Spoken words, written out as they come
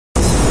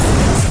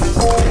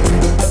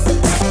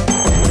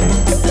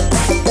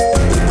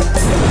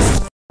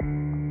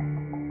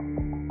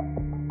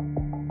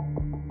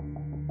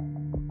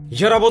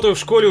Я работаю в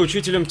школе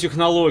учителем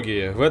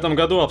технологии. В этом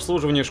году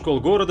обслуживание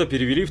школ города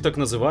перевели в так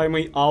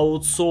называемый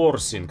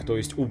аутсорсинг, то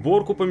есть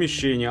уборку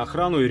помещений,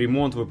 охрану и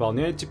ремонт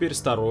выполняет теперь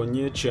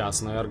сторонняя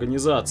частная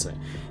организация.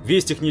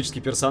 Весь технический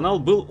персонал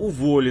был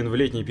уволен в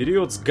летний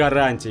период с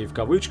гарантией, в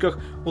кавычках,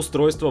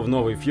 устройства в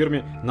новой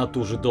фирме на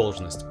ту же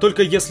должность.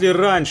 Только если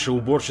раньше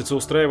уборщицы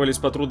устраивались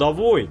по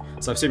трудовой,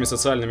 со всеми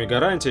социальными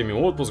гарантиями,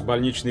 отпуск,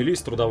 больничный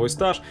лист, трудовой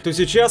стаж, то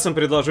сейчас им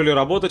предложили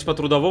работать по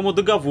трудовому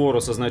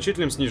договору со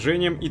значительным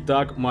снижением и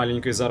так маленькой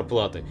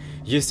зарплаты.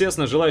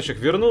 Естественно, желающих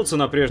вернуться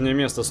на прежнее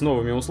место с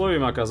новыми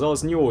условиями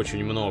оказалось не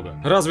очень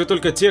много. Разве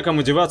только те,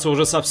 кому деваться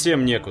уже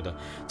совсем некуда.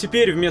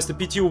 Теперь вместо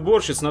 5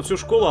 уборщиц на всю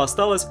школу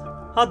осталась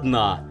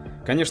одна.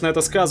 Конечно, это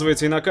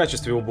сказывается и на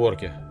качестве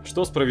уборки,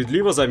 что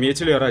справедливо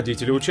заметили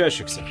родители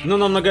учащихся. Но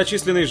на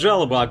многочисленные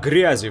жалобы о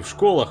грязи в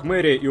школах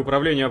мэрия и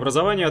управление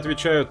образования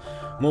отвечают,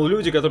 мол,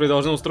 люди, которые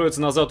должны устроиться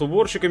назад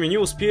уборщиками, не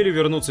успели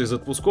вернуться из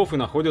отпусков и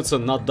находятся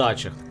на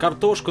дачах.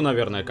 Картошку,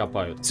 наверное,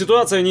 копают.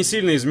 Ситуация не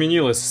сильно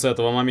изменилась с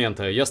этого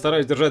момента. Я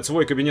стараюсь держать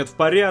свой кабинет в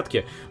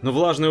порядке, но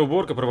влажная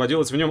уборка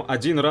проводилась в нем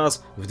 1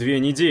 раз в 2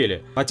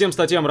 недели. По тем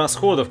статьям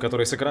расходов,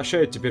 которые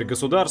сокращает теперь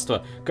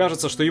государство,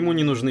 кажется, что ему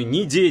не нужны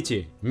ни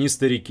дети, ни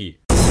старики.